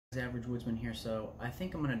Average Woodsman here. So I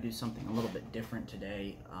think I'm going to do something a little bit different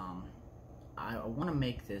today. I want to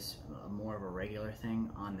make this more of a regular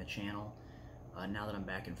thing on the channel. Now that I'm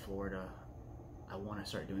back in Florida, I want to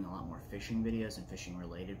start doing a lot more fishing videos and fishing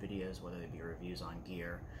related videos, whether they be reviews on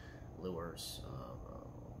gear, lures,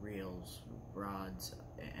 reels, rods,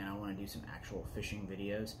 and I want to do some actual fishing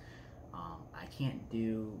videos. I can't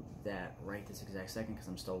do that right this exact second because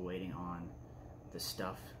I'm still waiting on the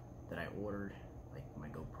stuff that I ordered, like my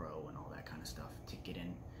GoPro and all that kind of stuff, to get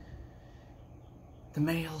in the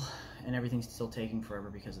mail, and everything's still taking forever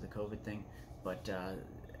because of the COVID thing. But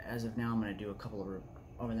as of now, I'm going to do a couple of,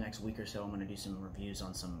 over the next week or so, I'm going to do some reviews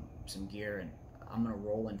on some gear, and I'm going to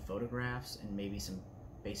roll in photographs and maybe some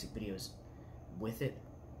basic videos with it.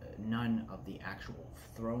 None of the actual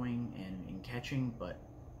throwing and catching, but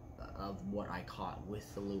of what I caught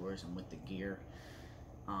with the lures and with the gear.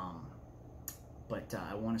 But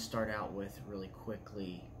I want to start out with, really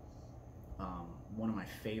quickly, one of my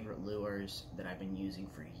favorite lures that I've been using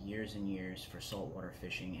for years and years for saltwater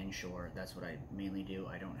fishing inshore. That's what I mainly do.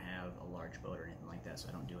 I don't have a large boat or anything like that, so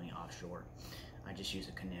I don't do any offshore. I just use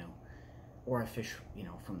a canoe, or I fish,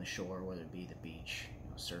 from the shore, whether it be the beach,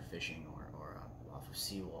 surf fishing, or off of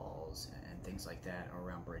seawalls and things like that, or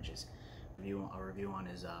around bridges. A review on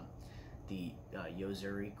is the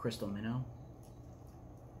Yo-Zuri Crystal Minnow.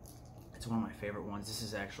 It's one of my favorite ones.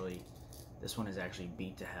 This one is actually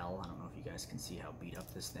beat to hell. I don't know if you guys can see how beat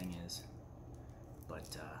up this thing is,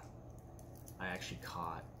 but I actually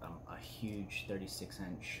caught a huge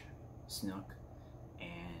 36-inch snook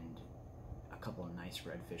and a couple of nice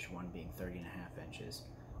redfish, one being 30.5 inches,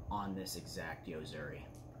 on this exact Yo-Zuri.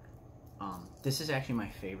 This is actually my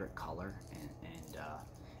favorite color, and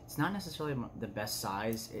it's not necessarily the best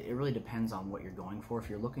size. It really depends on what you're going for. If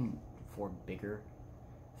you're looking for bigger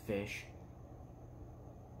fish,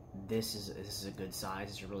 this is a good size.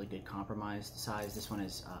 It's a really good compromised size. This one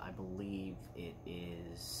is, I believe it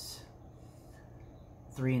is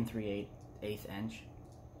 3 3/8 inch.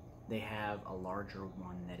 They have a larger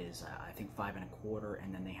one that is, I think, 5 1/4,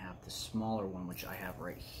 and then they have the smaller one, which I have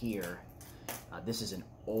right here. This is an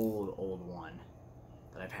old one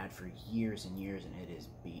that I've had for years and years, and it is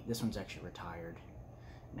beat. This one's actually retired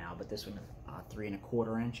now, but this one, 3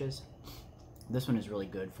 1/4 inches. This one is really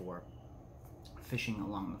good for fishing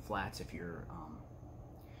along the flats if you're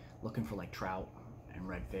looking for like trout and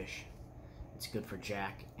redfish. It's good for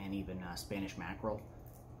jack and even Spanish mackerel.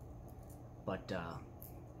 But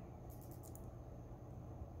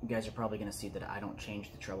you guys are probably going to see that I don't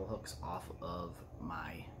change the treble hooks off of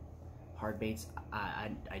my hard baits.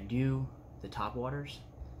 I do the top waters.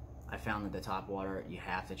 I found that the top water, you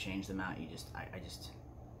have to change them out. I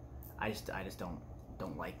just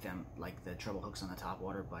don't like them, like the treble hooks on the top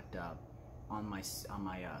water. But on my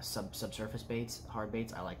subsurface baits, hard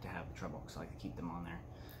baits, I like to have the treble hooks. I like to keep them on there.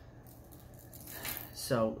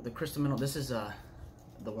 So the Crystal Minnow, this is the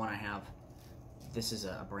one I have. This is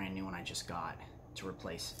a brand new one I just got to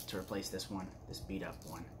replace this one, this beat up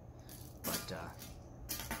one. But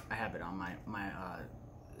I have it on my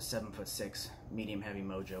 7'6" medium heavy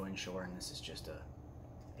Mojo inshore, and this is just a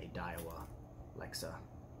Daiwa Lexa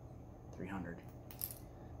 300.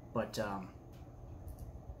 But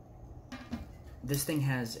this thing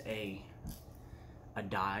has a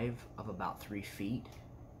dive of about 3 feet,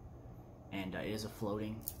 and it is a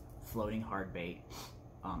floating hard bait.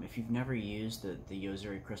 If you've never used the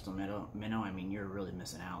Yo-Zuri Crystal Minnow, I mean, you're really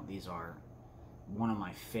missing out. These are one of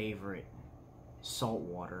my favorite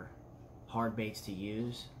saltwater hard baits to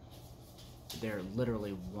use. They're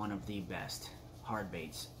literally one of the best hard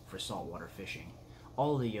baits for saltwater fishing.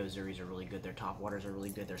 All of the Yo-Zuris are really good. Their top waters are really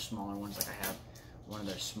good. They're smaller ones, like I have one of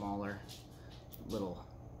their smaller little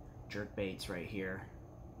jerk baits right here,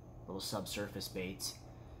 little subsurface baits,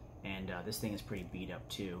 and this thing is pretty beat up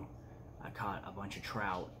too. I caught a bunch of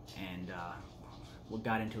trout, and we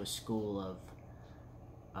got into a school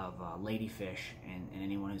of ladyfish, and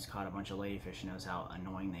anyone who's caught a bunch of ladyfish knows how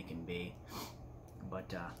annoying they can be.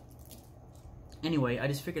 But anyway, I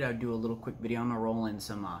just figured I'd do a little quick video. I'm gonna roll in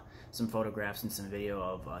some photographs and some video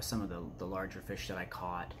of some of the larger fish that I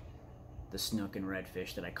caught, the snook and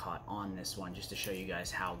redfish that I caught on this one, just to show you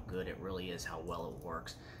guys how good it really is, how well it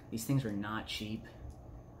works. These things are not cheap.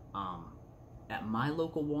 At my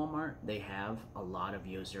local Walmart, they have a lot of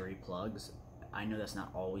Yo-Zuri plugs. I know that's not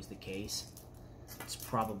always the case. It's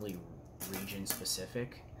probably region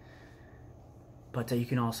specific. But you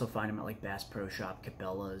can also find them at like Bass Pro Shop,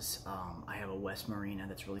 Cabela's. I have a West Marina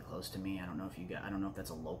that's really close to me. I don't know if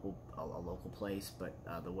that's a local place, but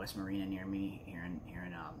the West Marina near me here in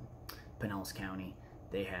Pinellas County,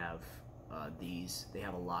 they have these. They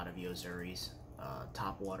have a lot of Yo-Zuris.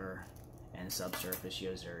 topwater and subsurface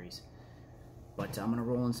Yo-Zuris. But I'm gonna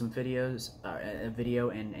roll in some videos, a video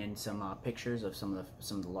and some pictures of some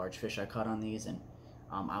of the large fish I caught on these, and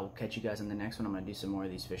I will catch you guys in the next one. I'm gonna do some more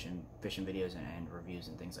of these fishing videos and reviews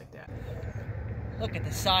and things like that. Look at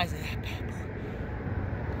the size of that pepper.